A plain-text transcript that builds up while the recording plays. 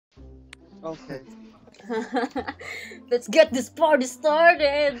Okay. Let's get this party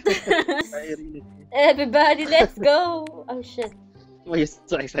started. I really. Everybody, let's go. Oh shit. Why are you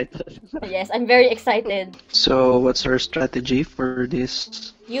so excited? Yes, I'm very excited. So, what's our strategy for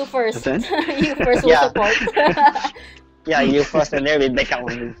this You first. event? You first will Yeah. support. Yeah, you first and then we back up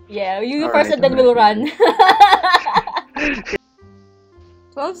on you. Yeah, you All first right, and then all we'll right. run.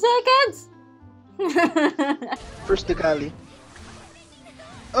 12 seconds! First to Kali.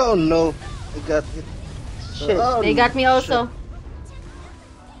 Oh no, I got hit. Shit. Oh, They got me also.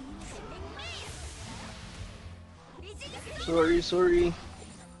 shit. Sorry.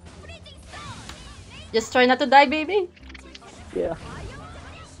 Just try not to die, baby. Yeah.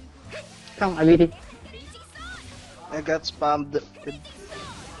 Come, I beat it. I got spammed. with-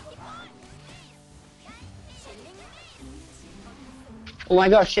 Oh my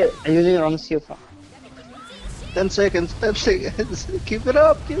god, shit. I'm using the wrong skill. 10 seconds, 10 seconds. Keep it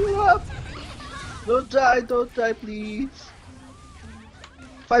up, keep it up. Don't die, please.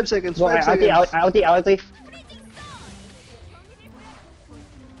 5 seconds, Go, 5 seconds. ulti.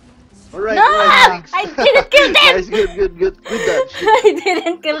 Alright, No! alright. I didn't kill them! Nice, good dodge. I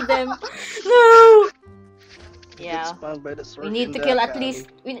didn't kill them. No! Yeah. Get spammed by the sword We need in to the kill at Kali. least.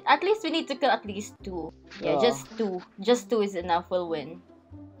 We need to kill at least 2. Yeah, Oh. just 2. Just 2 is enough. We'll win.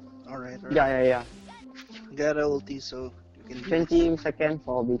 Alright. Yeah. Got a ulti, so you can do 20 seconds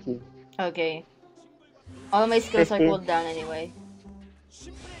for BT. Okay. All my skills are 15. cooled down anyway.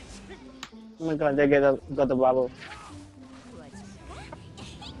 Oh my god, they got the bubble.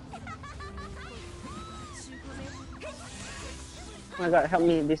 Oh my god, help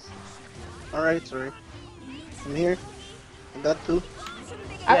me this. Alright, sorry. I'm here. I got 2.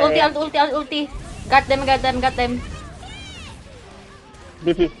 Yeah. Ulti. Got them.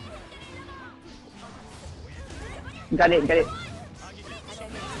 BT. Got it.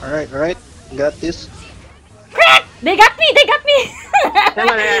 Alright. Got this. Crap! They got me! Come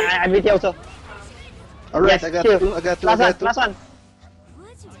on, I BT also. Alright, Yes, I got kill. 2. I got 2. Last one.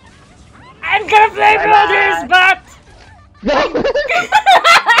 I'm gonna play Bye-bye. this, but No!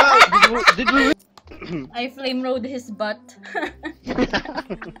 Oh, did we I flame rode his butt.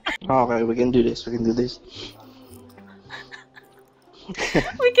 Okay, we can do this. We can't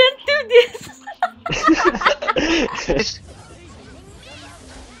do this.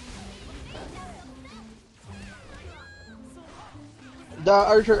 The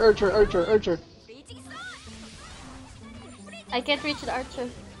archer. I can't reach the archer.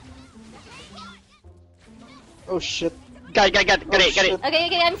 Oh shit. Got it.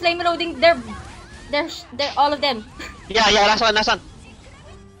 Okay, I'm flame loading. They're all of them. Yeah, last one.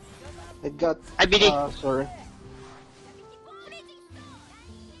 I got. I beat it. Sorry.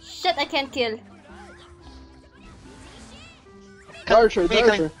 Shit, I can't kill. The archer.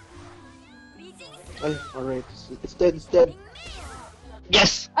 Come. Ay, alright. It's dead.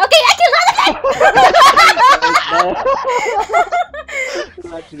 Yes! Okay, I killed all of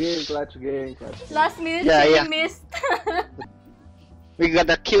them. Clutch game. Last minute, Yeah, we yeah. missed. We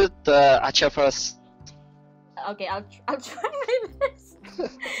gotta kill the archer first. Okay, I'll try my best.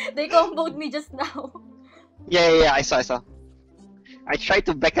 They comboed me just now. Yeah, I saw. I tried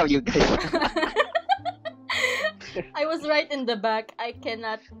to back up you guys. I was right in the back. I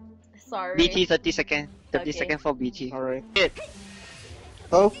cannot. Sorry. BT 30 seconds. 30 Okay. seconds for BT. Alright. Shit.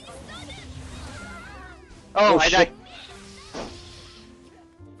 Oh. Oh, I shit.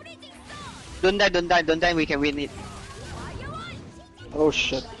 died. Don't die, we can win it. Oh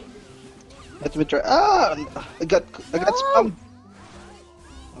shit. Let me try. I got spammed.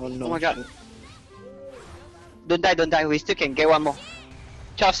 Oh no. Oh my god. shit. Don't die, we still can get one more.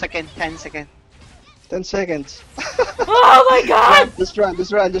 12 seconds, 10 seconds. 10 seconds. Oh my god! Just run.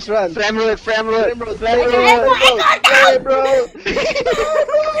 Flame road. Flame road.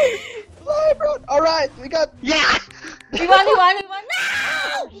 Alright, we got. Yeah! We won! No!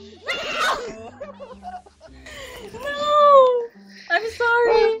 No! I'm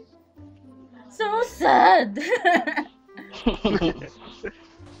sorry. So sad.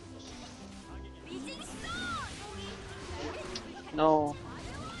 No.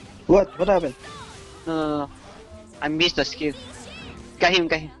 What happened? No. I missed the skill. Got him.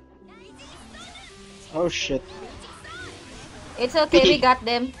 Oh shit. It's okay. BT. We got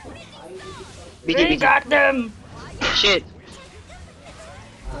them. BT. got them. Shit.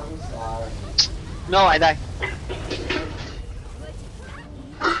 No, I die.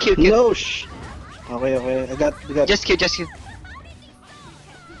 Kill. No Okay. I got. Just kill.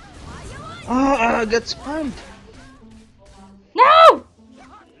 I got spammed. No!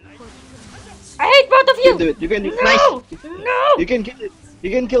 I hate both of You you. can do it. You can. No! No! You can kill it.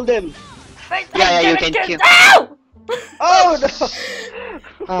 You can kill them. Wait, Yeah, I'm you gonna can kill. kill. Ow! Oh no!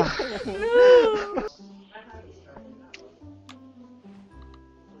 Ah, No!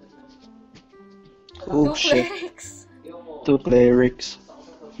 Oh Two shit! clerics. 2 clerics.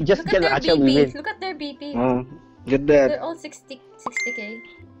 just Look at get the their archer, we BP. win. Look at their BP. Get that. They're all 60k.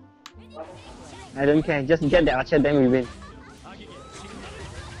 I don't care. Just get the archer, then we win.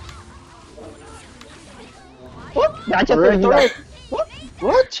 What? The archer Alright, took me alright. down.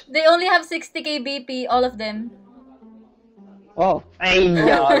 What? They only have 60k BP, all of them. Oh, hey,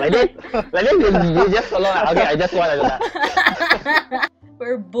 like that. Like that, you just follow. Okay, I just want to do that.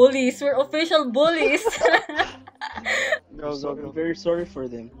 We're bullies. We're official bullies. Go, go, I'm go. very sorry for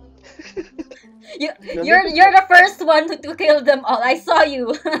them. You're the first one to kill them all. I saw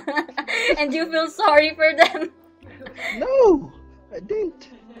you. And you feel sorry for them. No! I didn't.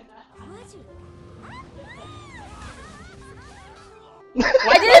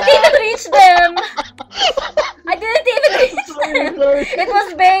 I didn't even reach them. I didn't even reach them. Sorry. It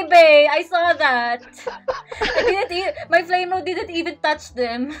was Bebe. I saw that. I didn't even, my flame mode didn't even touch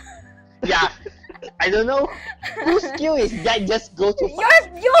them. Yeah, I don't know whose skill is that. Just go to.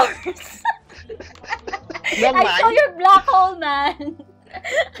 Yours. Not I saw mine. your black hole, man.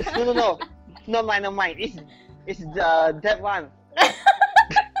 No. Not mine, not mine. It's that one.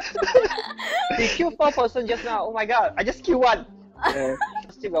 He killed 4 person just now. Oh my god, I just killed one. Yeah.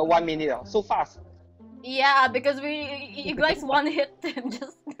 Still got 1 minute. So fast. Yeah, because you guys one hit them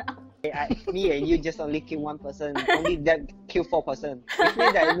just now. Me and you just only kill 1 person. Only that kill 4 person. Which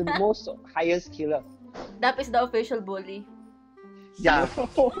means that the most highest killer. That is the official bully. Yeah.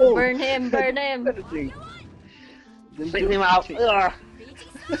 Burn him, burn him. Bring him out. Ugh.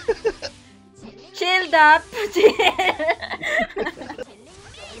 Chill up.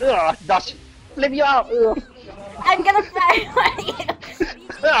 Ugh. Dodge. Flip you out. Ugh. I'm gonna fly on you.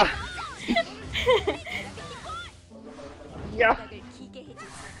 Ugh. Yeah.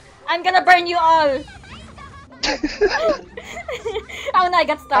 I'm gonna burn you all. Oh no, I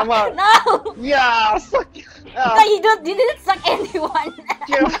got stuck. Come on. No! Yeah. Suck. No, you didn't suck anyone.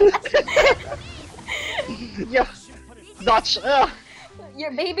 Yeah. Dodge. Ugh.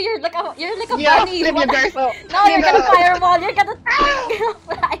 You're like a Yeah. bunny. Flip you guys out. No, you're gonna fireball. You're gonna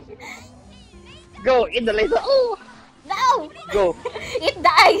fly. Go in the laser. Oh. No! Go. It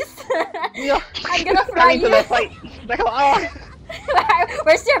dies. Yeah. I'm gonna fry Coming to you. the fight. Back up. Oh.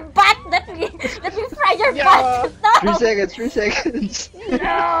 Where's your butt? Let me fry your Yeah. butt. No. 3 seconds.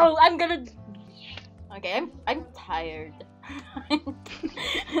 No, I'm gonna. Okay, I'm tired.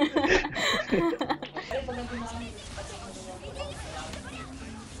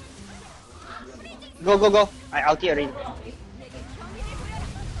 Go. I ulti already.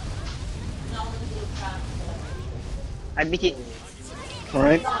 I beat it.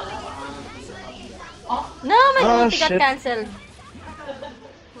 Alright. No, my Oh, ulti got shit. cancelled.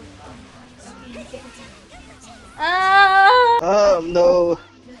 Ah! Oh no.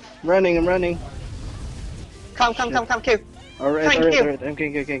 I'm running. Come, kill. Alright. Thank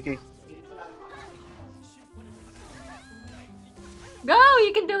you. Okay. Go,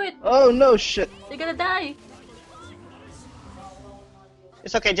 you can do it. Oh no, shit. You're gonna die.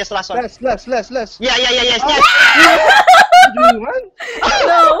 It's okay, just last one. Less. Yeah, yes. You won?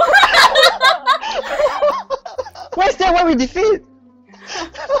 No. Where's that one we defeat?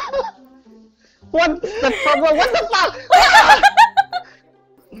 What's the problem? What the fuck?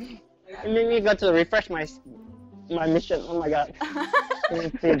 It made me got to refresh my mission. Oh my god.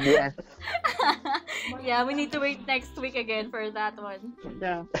 Yeah. Yeah, we need to wait next week again for that one.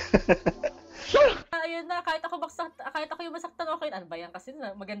 Yeah. Ayun na, kahit ako yung masaktan, okay. Ano ba yan? Kasi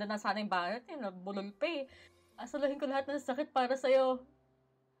maganda na sana yung banat. Bulol pa eh. Asalahin ko lahat ng sakit para sa'yo.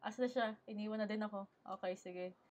 Asa na siya? Iniwan na din ako. Okay, sige.